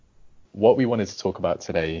what we wanted to talk about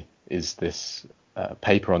today is this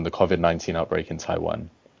paper on the COVID-19 outbreak in Taiwan.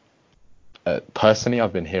 Personally,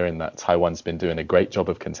 I've been hearing that Taiwan's been doing a great job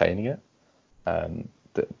of containing it.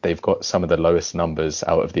 They've got some of the lowest numbers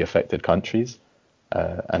out of the affected countries.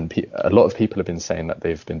 And a lot of people have been saying that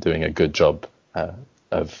they've been doing a good job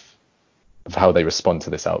of how they respond to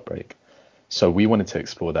this outbreak. So we wanted to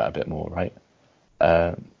explore that a bit more, right?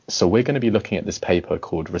 So we're going to be looking at this paper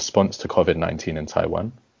called Response to COVID-19 in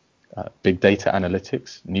Taiwan, Big Data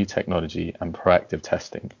Analytics, New Technology and Proactive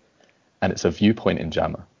Testing. And it's a viewpoint in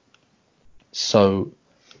JAMA. So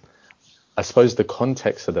I suppose the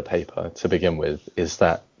context of the paper to begin with is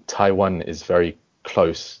that Taiwan is very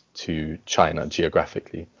close to China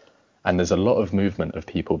geographically, and there's a lot of movement of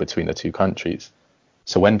people between the two countries.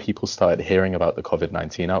 So when people started hearing about the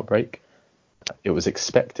COVID-19 outbreak, it was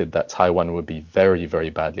expected that Taiwan would be very, very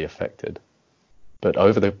badly affected. But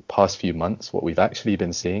over the past few months, what we've actually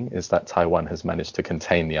been seeing is that Taiwan has managed to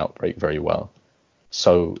contain the outbreak very well.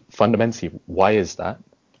 So fundamentally, why is that?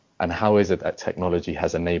 And how is it that technology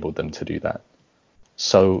has enabled them to do that?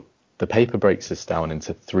 So the paper breaks this down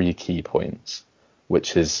into 3 key points,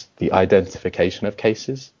 which is the identification of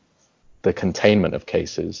cases, the containment of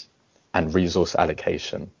cases, and resource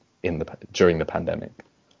allocation during the pandemic.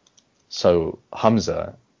 So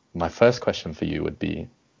Hamza, my first question for you would be,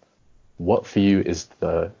 what for you is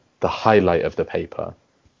the highlight of the paper?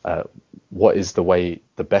 What is the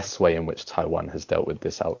best way in which Taiwan has dealt with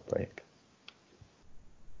this outbreak?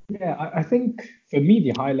 Yeah, I think for me,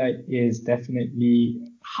 the highlight is definitely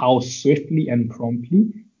how swiftly and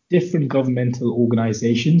promptly different governmental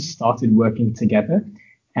organizations started working together.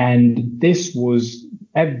 And this was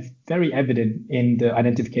very evident in the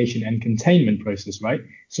identification and containment process, right?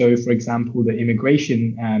 So, for example, the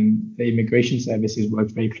immigration services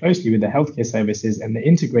worked very closely with the healthcare services and they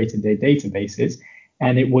integrated their databases.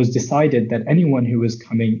 And it was decided that anyone who was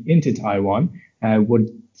coming into Taiwan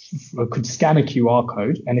could scan a QR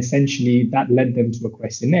code, and essentially that led them to a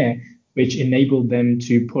questionnaire which enabled them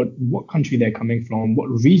to put what country they're coming from, what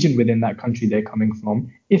region within that country they're coming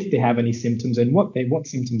from, if they have any symptoms, and what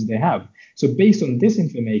symptoms they have. So based on this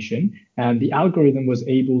information, the algorithm was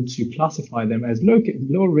able to classify them as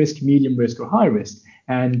low risk, medium risk, or high risk.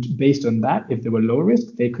 And based on that, if they were low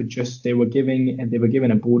risk, they were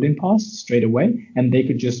given a boarding pass straight away, and they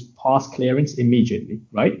could just pass clearance immediately,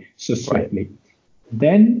 right? So swiftly. Right.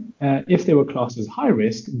 Then, if they were classed as high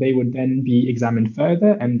risk, they would then be examined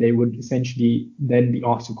further, and they would essentially then be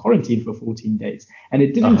asked to quarantine for 14 days. And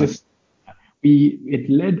it didn't just it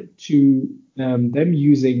led to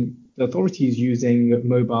the authorities using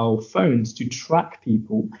mobile phones to track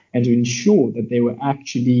people and to ensure that they were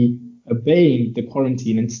actually obeying the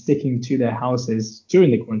quarantine and sticking to their houses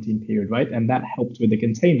during the quarantine period, right? And that helped with the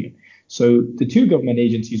containment. So the two government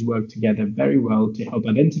agencies worked together very well to help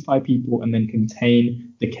identify people and then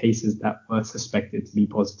contain the cases that were suspected to be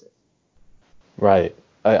positive. Right.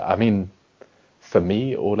 I mean, for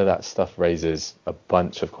me, all of that stuff raises a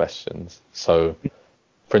bunch of questions. So,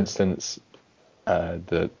 for instance,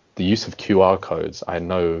 the use of QR codes, I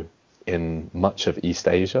know in much of East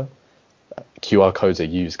Asia, QR codes are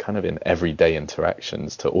used kind of in everyday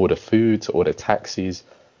interactions to order food, to order taxis,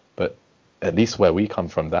 but at least where we come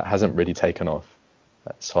from, that hasn't really taken off.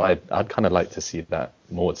 So I'd kind of like to see that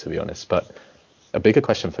more, to be honest. But a bigger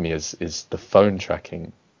question for me is the phone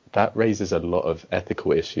tracking. That raises a lot of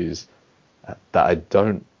ethical issues that I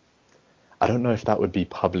don't know if that would be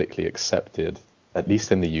publicly accepted, at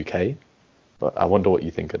least in the UK. But I wonder what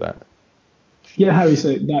you think of that. Yeah, Harry,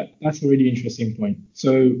 so that's a really interesting point.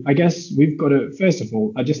 So I guess we've got to, first of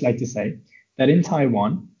all, I'd just like to say that in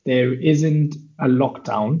Taiwan, there isn't a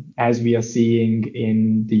lockdown as we are seeing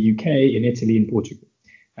in the UK, in Italy, in Portugal.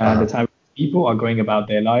 The Taiwanese people are going about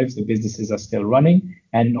their lives, the businesses are still running,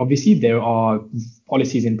 and obviously there are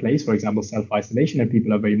policies in place, for example, self-isolation, and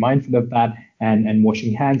people are very mindful of that, and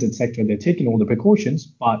washing hands, etc. They're taking all the precautions,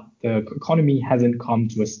 but the economy hasn't come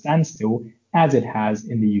to a standstill as it has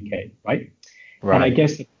in the UK, right? And I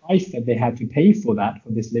guess the price that they had to pay for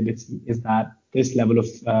this liberty, is that this level of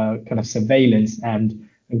kind of surveillance and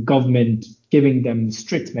government giving them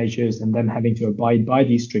strict measures and them having to abide by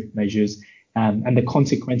these strict measures, and the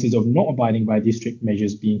consequences of not abiding by these strict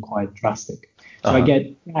measures being quite drastic. So I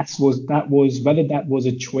get that was whether that was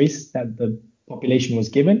a choice that the population was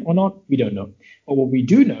given or not, we don't know. But what we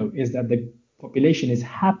do know is that the population is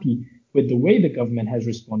happy with the way the government has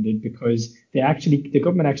responded, because the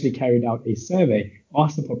government actually carried out a survey,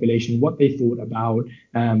 asked the population what they thought about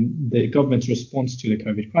the government's response to the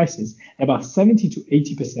COVID crisis. And about 70 to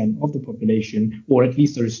 80% of the population, or at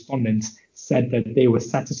least the respondents, said that they were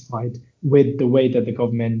satisfied with the way that the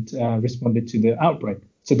government responded to the outbreak.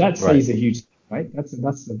 So that says a huge, right? That's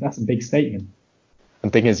a big statement.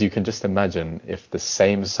 And the thing is, you can just imagine if the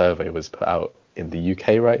same survey was put out in the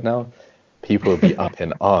UK right now, people would be up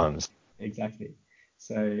in arms. Exactly.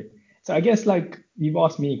 So I guess, like, you've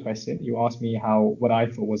asked me a question. You asked me what I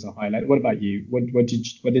thought was a highlight. What about you?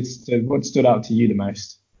 What stood out to you the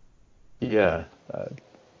most? Yeah.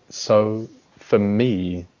 So for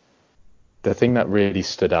me, the thing that really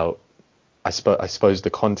stood out, I suppose the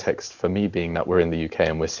context for me being that we're in the UK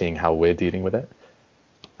and we're seeing how we're dealing with it,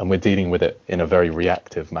 and we're dealing with it in a very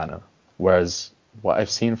reactive manner. Whereas what I've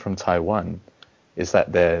seen from Taiwan is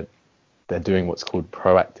that they're doing what's called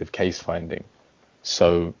proactive case finding.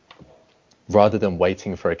 So rather than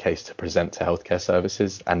waiting for a case to present to healthcare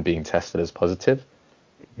services and being tested as positive,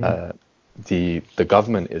 the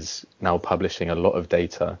government is now publishing a lot of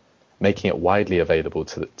data, making it widely available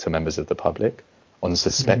to members of the public on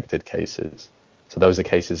suspected cases. So those are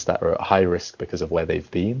cases that are at high risk because of where they've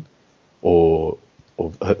been, or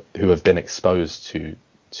who have been exposed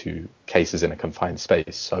to cases in a confined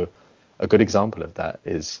space. So a good example of that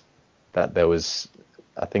is that there was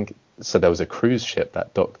a cruise ship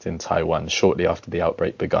that docked in Taiwan shortly after the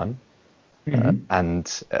outbreak begun.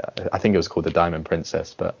 And I think it was called the Diamond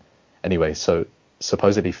Princess. But anyway, so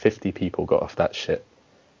supposedly 50 people got off that ship.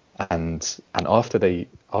 And after they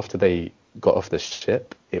got off the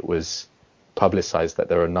ship, it was publicized that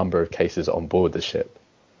there were a number of cases on board the ship.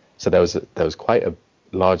 So there was quite a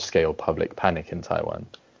large scale public panic in Taiwan.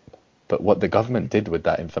 But what the government did with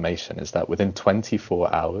that information is that within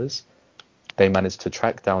 24 hours, they managed to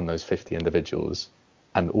track down those 50 individuals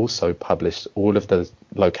and also published all of the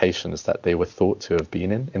locations that they were thought to have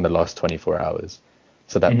been in the last 24 hours,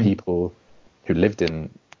 so that people who lived in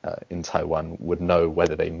Taiwan would know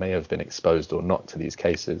whether they may have been exposed or not to these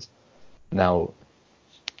cases. Now,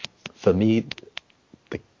 for me,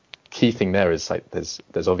 the key thing there is, like,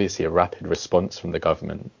 there's obviously a rapid response from the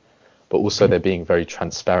government, but also they're being very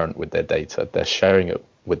transparent with their data. They're sharing it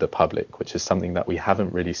with the public, which is something that we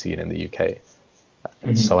haven't really seen in the UK.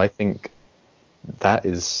 And so I think that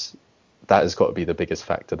has got to be the biggest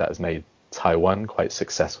factor that has made Taiwan quite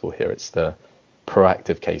successful here. It's the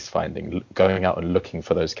proactive case finding, going out and looking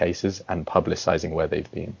for those cases and publicizing where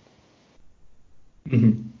they've been.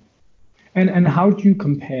 And how do you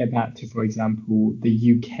compare that to, for example,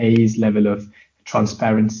 the UK's level of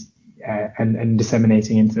transparency and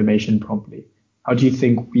disseminating information promptly? How do you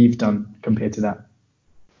think we've done compared to that?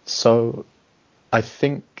 So I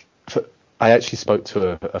think I actually spoke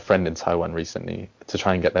to a friend in Taiwan recently to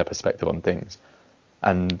try and get their perspective on things.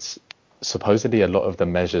 And supposedly a lot of the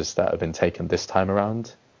measures that have been taken this time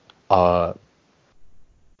around are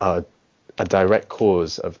a direct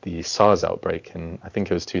cause of the SARS outbreak in, I think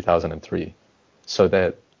it was 2003. So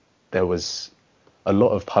there was a lot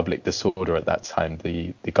of public disorder at that time.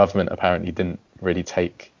 The government apparently didn't really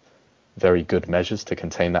take very good measures to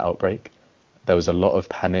contain that outbreak. There was a lot of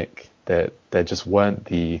panic. There just weren't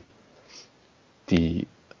the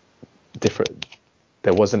different.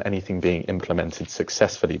 There wasn't anything being implemented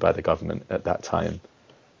successfully by the government at that time.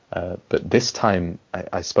 But this time,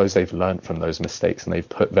 I suppose they've learned from those mistakes, and they've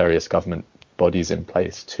put various government bodies in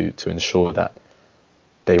place to ensure that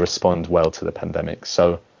they respond well to the pandemic.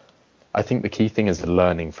 So I think the key thing is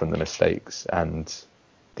learning from the mistakes. And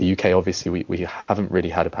the UK, obviously, we haven't really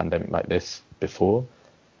had a pandemic like this before.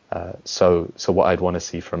 So what I'd want to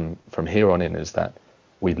see from here on in is that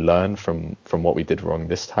we learn from what we did wrong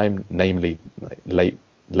this time, namely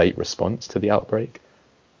late response to the outbreak.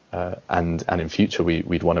 And in future,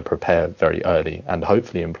 we'd want to prepare very early and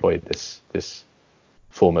hopefully employ this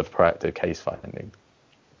form of proactive case finding.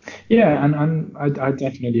 Yeah, and I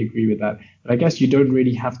definitely agree with that. But I guess you don't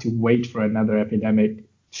really have to wait for another epidemic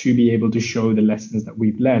to be able to show the lessons that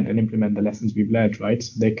we've learned and implement the lessons we've learned, right?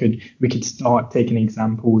 So we could start taking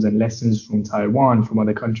examples and lessons from Taiwan, from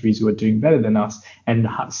other countries who are doing better than us, and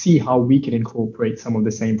see how we can incorporate some of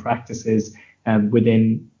the same practices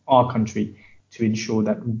within our country to ensure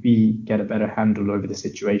that we get a better handle over the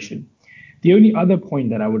situation. The only other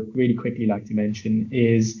point that I would really quickly like to mention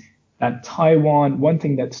is that Taiwan, one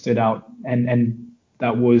thing that stood out and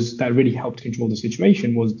that really helped control the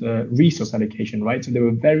situation was the resource allocation, right? So they were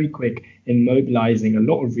very quick in mobilizing a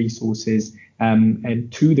lot of resources and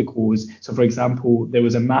to the cause. So, for example, there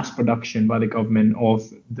was a mass production by the government of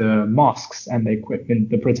the masks and the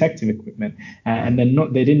equipment, the protective equipment, and then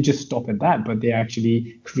they didn't just stop at that, but they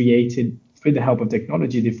actually created, with the help of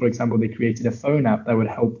technology, for example, they created a phone app that would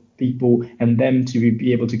help people and them to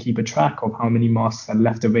be able to keep a track of how many masks are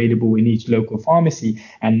left available in each local pharmacy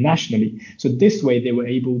and nationally. So this way, they were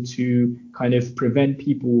able to kind of prevent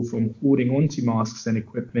people from hoarding onto masks and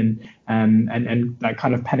equipment, and that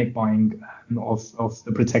kind of panic buying of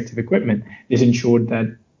the protective equipment. This ensured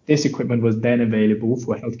that this equipment was then available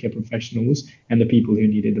for healthcare professionals and the people who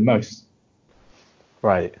needed the most.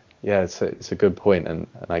 Right. Yeah, it's a good point, and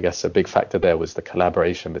I guess a big factor there was the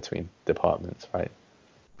collaboration between departments, right?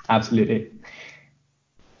 Absolutely.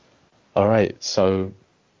 All right, so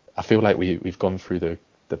I feel like we've gone through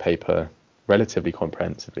the paper relatively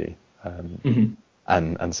comprehensively,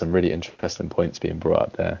 and some really interesting points being brought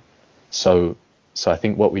up there. So I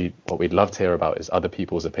think what we'd love to hear about is other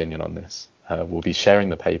people's opinion on this. We'll be sharing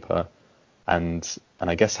the paper, and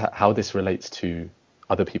I guess how this relates to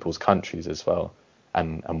other people's countries as well.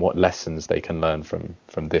 And what lessons they can learn from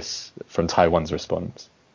Taiwan's response.